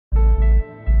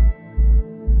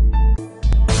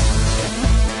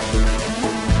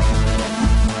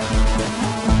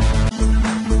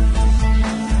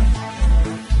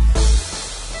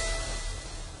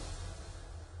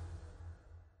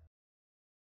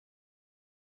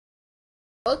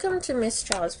Welcome to Miss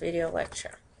Chiao's video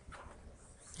lecture.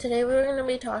 Today we're going to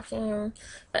be talking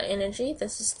about energy.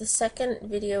 This is the second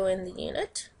video in the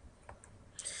unit.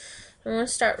 I'm going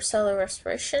to start with cellular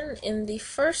respiration. In the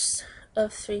first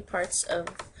of three parts of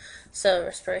cellular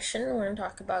respiration, we're going to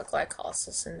talk about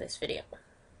glycolysis in this video.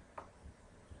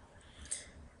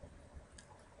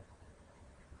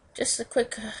 Just a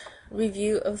quick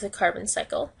review of the carbon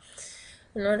cycle.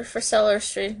 In order for cellular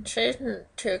respiration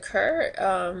to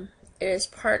occur, it is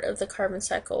part of the carbon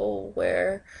cycle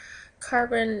where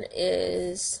carbon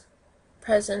is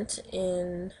present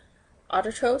in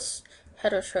autotrophs,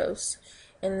 heterotrophs,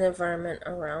 and the environment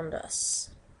around us.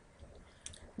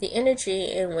 The energy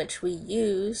in which we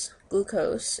use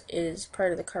glucose is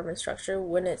part of the carbon structure.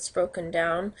 When it's broken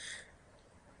down,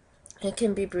 it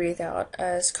can be breathed out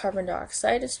as carbon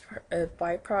dioxide as a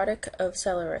byproduct of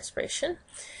cellular respiration.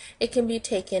 It can be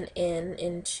taken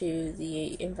into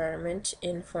the environment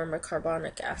in form of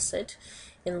carbonic acid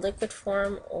in liquid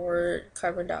form or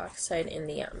carbon dioxide in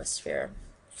the atmosphere.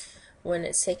 When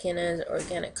it's taken as an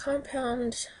organic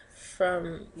compound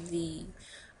from the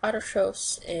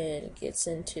autotrophs, it gets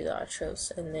into the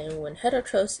autotrophs, and then when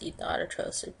heterotrophs eat the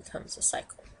autotrophs, it becomes a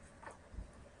cycle.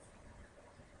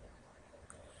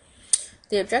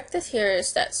 The objective here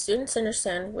is that students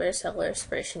understand where cellular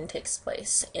respiration takes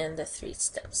place and the three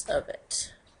steps of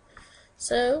it.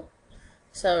 So,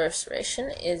 cellular respiration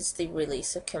is the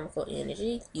release of chemical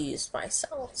energy used by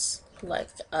cells. Like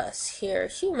us here,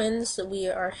 humans, we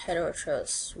are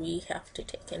heterotrophs. We have to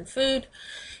take in food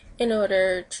in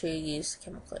order to use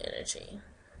chemical energy.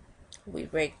 We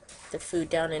break the food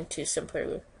down into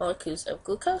simpler molecules of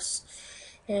glucose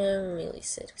and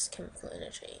release it as chemical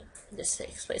energy. This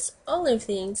takes place in all living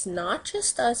things, not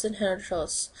just us in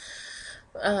heterotrophs,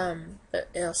 but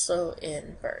also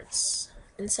in birds,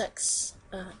 insects,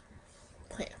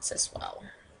 plants as well.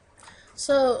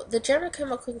 So the general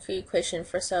chemical equation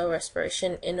for cellular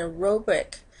respiration in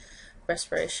aerobic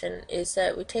respiration is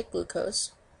that we take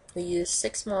glucose, we use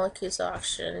 6 molecules of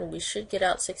oxygen, we should get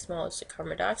out 6 molecules of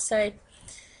carbon dioxide,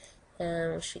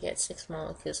 and we should get 6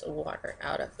 molecules of water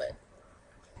out of it.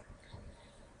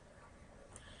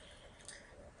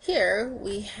 Here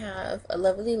we have a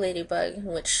lovely ladybug,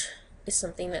 which is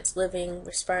something that's living,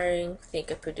 respiring, think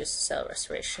it produces cellular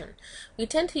respiration. We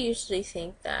tend to usually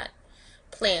think that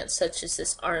plants, such as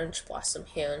this orange blossom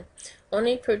here,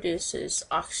 only produces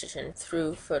oxygen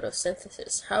through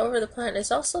photosynthesis. However, the plant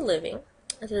is also living,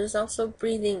 it is also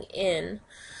breathing in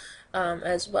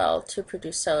as well to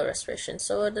produce cellular respiration.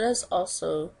 So it does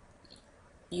also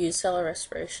use cellular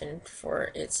respiration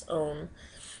for its own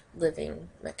living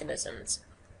mechanisms.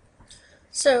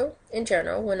 So, in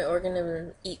general, when an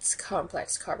organism eats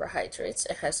complex carbohydrates,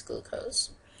 it has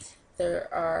glucose.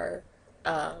 There are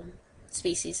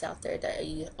species out there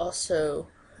that also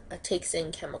takes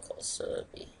in chemicals, so it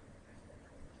would be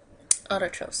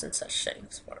autotrophs and such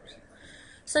things.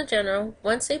 So in general,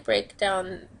 once they break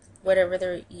down whatever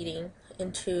they're eating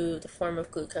into the form of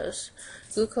glucose,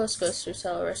 glucose goes through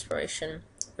cellular respiration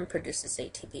and produces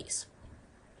ATPs.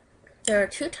 There are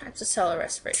two types of cellular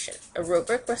respiration.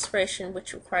 Aerobic respiration,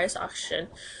 which requires oxygen,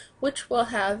 which will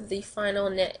have the final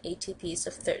net ATPs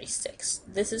of 36.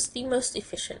 This is the most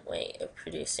efficient way of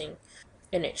producing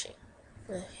energy.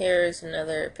 Here is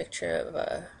another picture of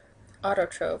a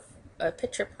autotroph, a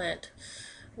pitcher plant,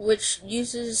 which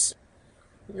uses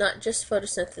not just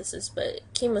photosynthesis, but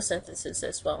chemosynthesis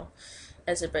as well,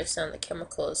 as it breaks down the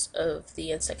chemicals of the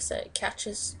insects that it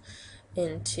catches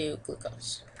into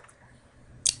glucose.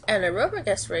 Anaerobic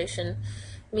respiration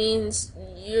means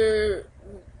you're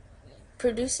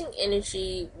producing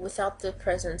energy without the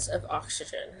presence of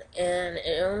oxygen, and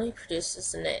it only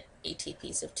produces the net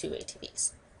ATPs of 2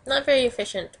 ATPs. Not very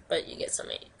efficient, but you get some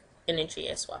energy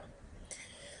as well.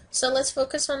 So let's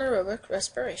focus on aerobic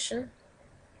respiration.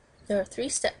 There are 3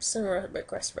 steps in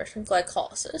aerobic respiration.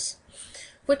 Glycolysis,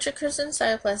 which occurs in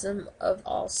cytoplasm of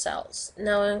all cells.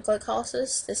 Now in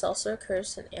glycolysis, this also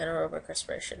occurs in anaerobic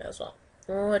respiration as well.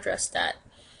 We'll address that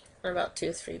in about 2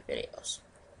 or 3 videos.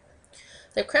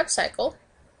 The Krebs cycle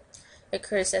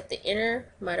occurs at the inner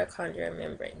mitochondrial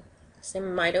membrane. Say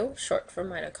mito, short for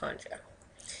mitochondria.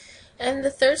 And the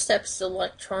third step is the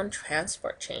electron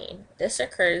transport chain. This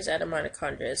occurs at a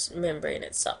mitochondria's membrane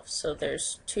itself. So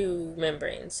there's 2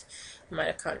 membranes,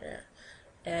 mitochondria.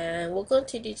 And we'll go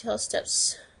into detailed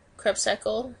steps. Krebs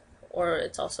cycle, or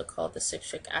it's also called the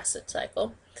citric acid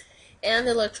cycle, and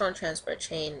the electron transport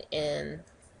chain in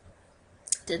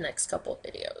the next couple of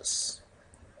videos.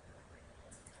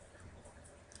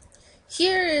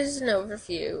 Here is an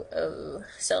overview of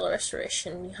cellular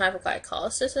respiration. You have a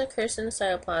glycolysis that occurs in the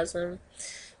cytoplasm.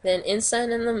 Then inside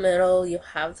in the middle, you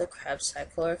have the Krebs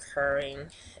cycle occurring.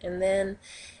 And then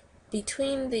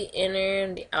between the inner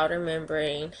and the outer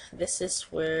membrane, this is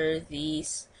where the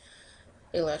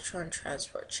electron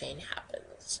transport chain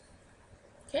happens.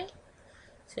 Okay?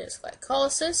 So there's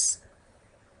glycolysis,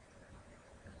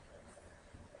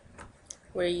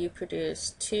 where you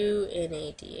produce 2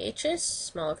 NADHs,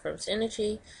 smaller forms of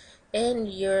energy, and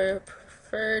your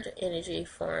preferred energy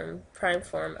form, prime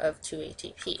form of 2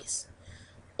 ATPs.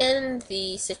 In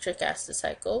the citric acid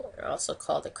cycle, or also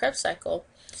called the Krebs cycle,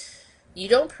 you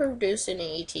don't produce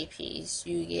any ATPs.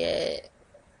 You get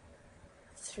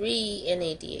 3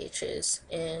 NADHs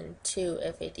and 2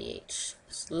 FADH,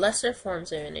 lesser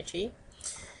forms of energy,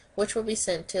 which will be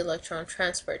sent to electron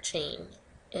transport chain,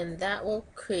 and that will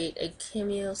create a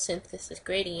chemiosynthesis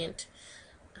gradient,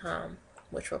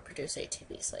 which will produce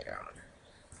ATPs later on.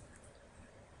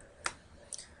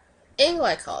 In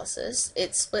glycolysis,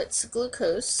 it splits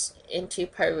glucose into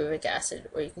pyruvic acid,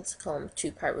 or you can call them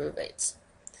 2 pyruvates,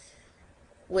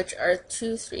 which are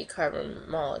 2 3-carbon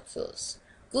molecules.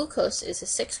 Glucose is a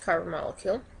 6-carbon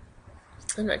molecule,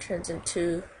 and that turns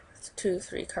into 2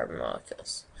 3-carbon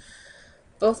molecules.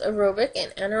 Both aerobic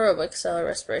and anaerobic cellular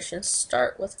respiration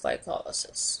start with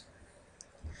glycolysis.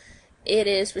 It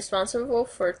is responsible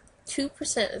for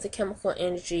 2% of the chemical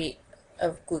energy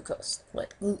of glucose.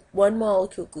 Like 1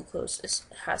 molecule of glucose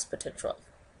has potential.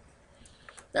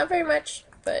 Not very much,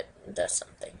 but it does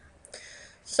something.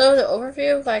 So the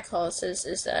overview of glycolysis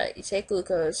is that you take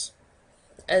glucose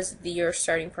as your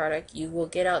starting product. You will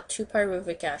get out 2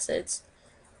 pyruvic acids,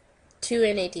 2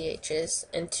 NADHs,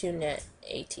 and 2 net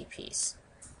ATPs.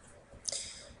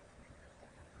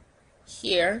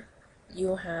 Here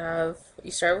you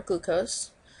start with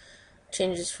glucose,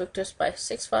 changes fructose by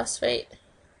 6-phosphate,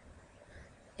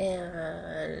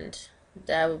 and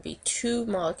that would be 2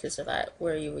 molecules of that,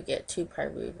 where you would get 2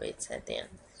 pyruvates at the end.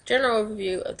 General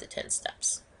overview of the 10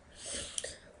 steps.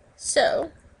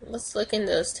 So let's look into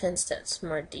those 10 steps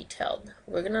more detailed.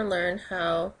 We're going to learn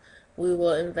how we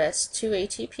will invest 2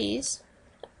 ATPs,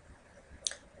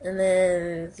 and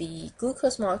then the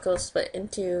glucose molecule is split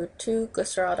into 2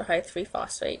 glyceraldehyde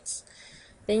 3-phosphates.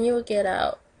 Then you will get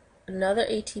out another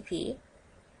ATP,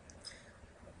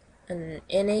 an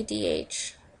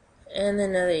NADH, and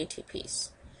another ATPs.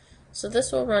 So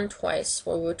this will run twice,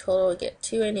 where we'll total get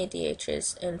 2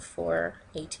 NADHs and 4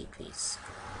 ATPs.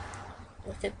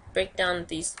 We could break down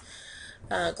these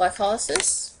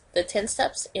glycolysis, the 10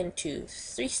 steps, into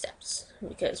 3 steps,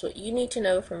 because what you need to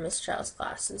know from Ms. Chiao's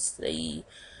class is the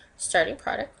starting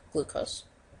product, glucose,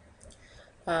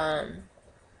 how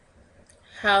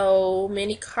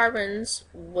many carbons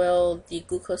will the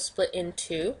glucose split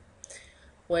into,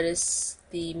 what is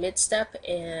the mid step,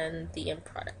 and the end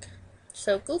product.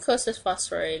 So glucose is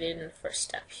phosphorylated in the first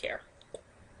step here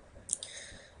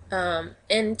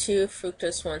into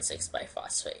fructose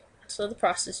 1,6-biphosphate. So the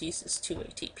process uses 2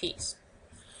 ATPs.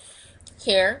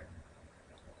 Here,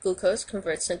 glucose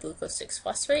converts to glucose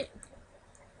 6-phosphate.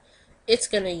 It's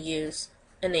going to use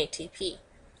an ATP.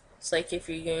 It's like if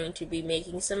you're going to be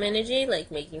making some energy, like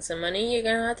making some money, you're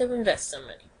going to have to invest some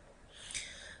money.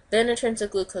 Then it turns to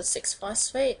glucose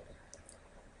 6-phosphate.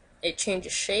 It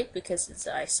changes shape because it's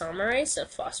isomerase, a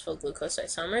phosphoglucose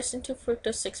isomerase, into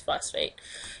fructose 6-phosphate.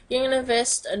 You're going to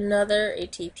invest another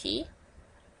ATP,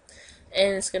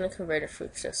 and it's going to convert to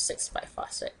fructose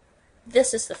 6-biphosphate.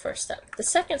 This is the first step. The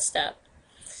second step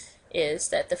is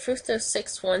that the fructose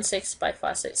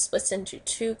 6,1,6-biphosphate splits into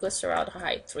 2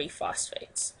 glyceraldehyde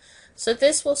 3-phosphates. So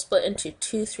this will split into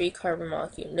 2 3-carbon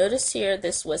molecules. Notice here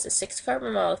this was a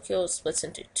 6-carbon molecule, splits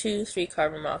into 2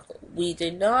 3-carbon molecules. We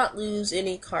did not lose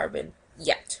any carbon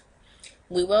yet.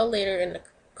 We will later in the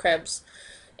Krebs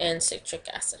and citric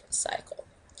acid cycle.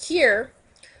 Here,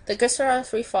 the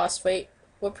glyceraldehyde 3-phosphate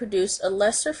will produce a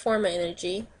lesser form of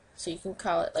energy, so you can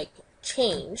call it like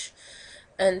change.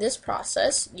 In this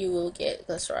process, you will get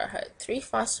glyceraldehyde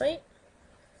 3-phosphate,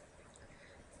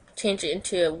 change it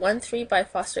into a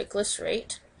 1,3-biphosphate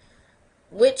glycerate,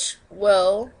 which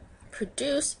will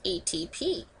produce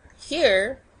ATP.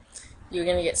 Here, you're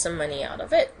going to get some money out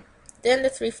of it. Then the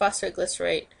 3-phosphate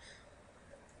glycerate,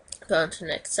 go on to the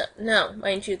next step. Now,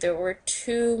 mind you, there were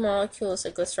 2 molecules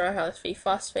of glyceraldehyde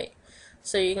 3-phosphate.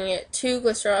 So you can get 2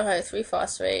 glyceraldehyde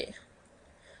 3-phosphate,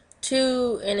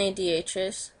 2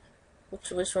 NADHs,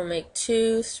 which will make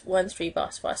 2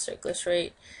 1,3-biphosphate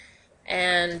glycerate,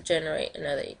 and generate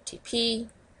another ATP,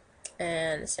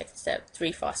 and the second step,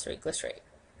 3-phosphate glycerate.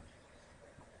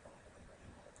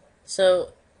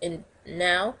 So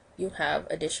now you have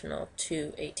additional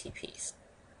 2 ATPs.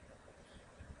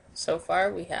 So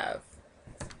far we have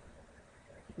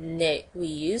we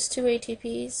used 2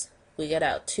 ATPs, we got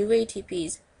out 2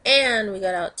 ATPs, and we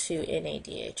got out 2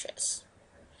 NADHs.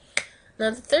 Now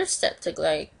the third step to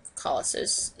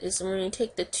glycolysis is when you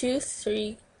take the 2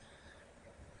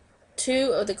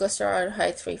 of the glyceraldehyde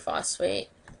 3-phosphate,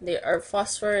 they are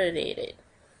phosphorylated.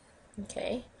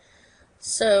 Okay,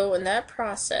 so in that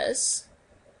process,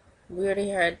 we already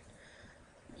had,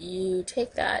 you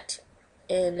take that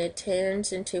and it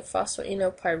turns into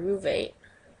phosphoenolpyruvate,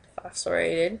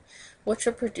 phosphorylated, which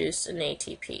will produce an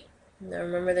ATP. Now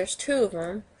remember, there's 2 of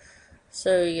them,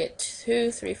 so you get 2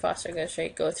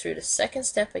 3-phosphoglycerate, go through the second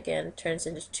step again, turns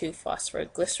into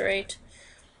 2-phosphoglycerate,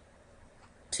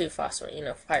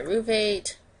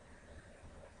 2-phosphoenolpyruvate,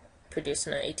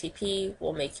 producing an ATP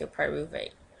will make your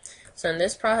pyruvate. So in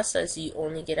this process, you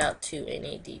only get out 2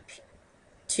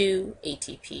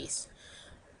 ATPs.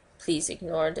 Please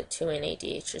ignore the 2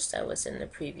 NADHs that was in the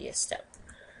previous step.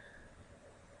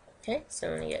 Okay, so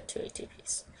we only get 2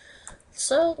 ATPs.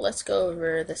 So let's go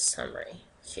over the summary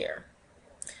here.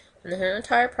 In the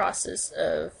entire process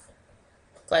of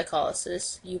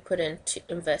glycolysis, you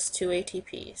invest 2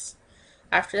 ATPs.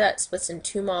 After that, it splits in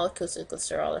 2 molecules of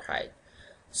glyceraldehyde.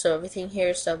 So everything here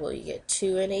is double. You get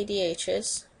 2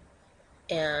 NADHs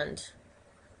and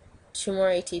 2 more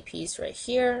ATPs right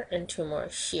here and 2 more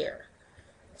here.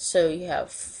 So you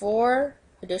have 4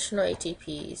 additional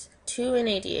ATPs, 2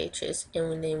 NADHs,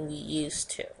 and then we use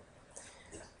 2.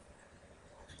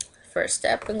 First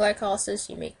step in glycolysis,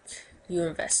 you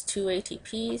invest 2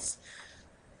 ATPs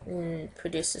and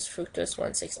produces fructose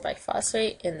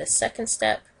 1,6-biphosphate. In the second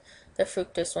step, the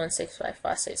fructose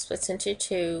 1,6-biphosphate splits into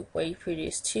 2, where you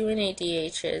produce 2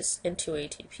 NADHs and 2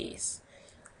 ATPs.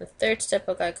 The third step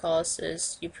of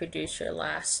glycolysis, you produce your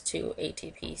last 2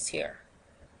 ATPs here.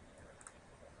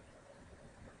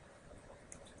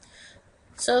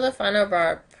 So the final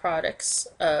products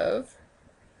of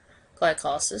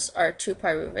glycolysis are 2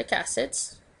 pyruvic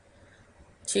acids,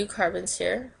 2 carbons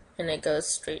here, and it goes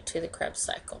straight to the Krebs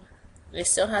cycle. It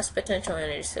still has potential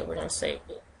energy, so we're going to save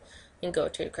it and go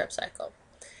to the Krebs cycle.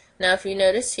 Now if you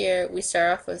notice here, we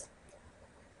start off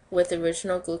with the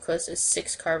original glucose is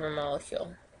 6-carbon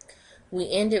molecule.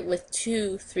 We end it with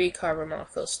 2 3-carbon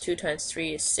molecules. 2 times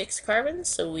 3 is 6 carbons,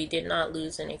 so we did not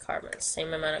lose any carbons.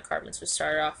 Same amount of carbons we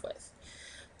started off with.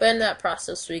 But in that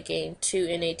process, we gain 2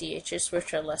 NADHs,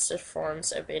 which are lesser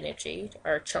forms of energy,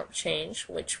 our chump change,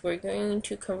 which we're going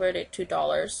to convert it to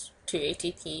dollars, to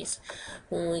ATPs,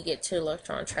 when we get to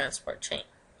electron transport chain.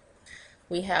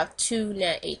 We have 2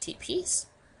 net ATPs,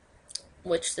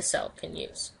 which the cell can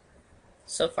use.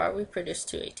 So far, we produced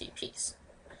 2 ATPs.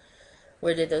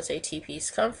 Where did those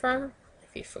ATPs come from?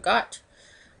 If you forgot,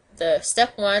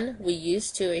 step 1, we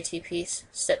used 2 ATPs.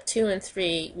 Step 2 and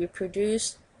 3, we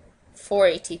produced 4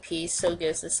 ATPs, so it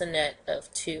gives us a net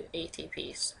of 2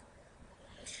 ATPs.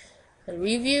 A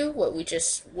review, what we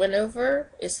just went over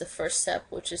is the first step,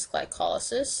 which is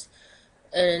glycolysis,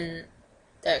 and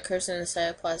that occurs in the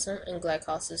cytoplasm, and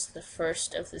glycolysis is the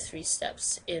first of the 3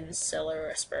 steps in cellular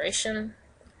respiration.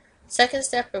 Second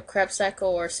step of Krebs cycle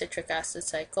or citric acid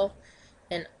cycle,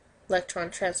 and electron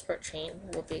transport chain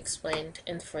will be explained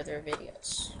in further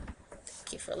videos.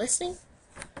 Thank you for listening,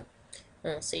 and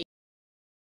we'll see you.